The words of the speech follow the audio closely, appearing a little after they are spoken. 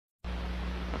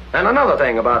And another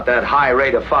thing about that high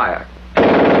rate of fire.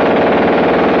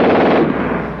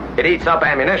 It eats up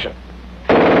ammunition.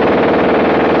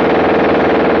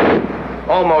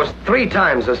 Almost 3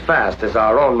 times as fast as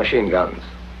our own machine guns.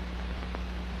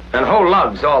 And who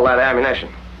lugs all that ammunition?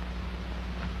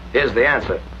 Here's the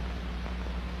answer.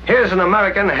 Here's an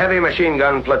American heavy machine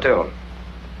gun platoon.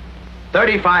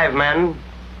 35 men,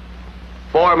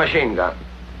 4 machine guns.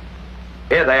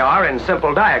 Here they are in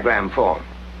simple diagram form.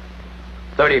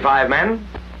 35 men,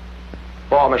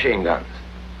 4 machine guns.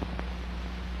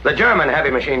 The German heavy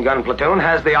machine gun platoon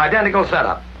has the identical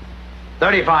setup.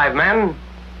 35 men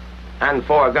and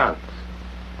 4 guns.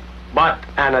 But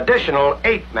an additional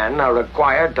 8 men are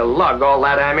required to lug all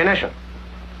that ammunition.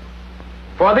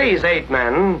 For these 8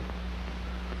 men,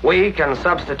 we can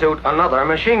substitute another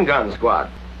machine gun squad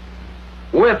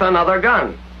with another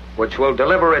gun, which will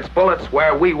deliver its bullets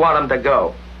where we want them to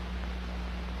go.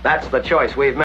 That's the choice we've made.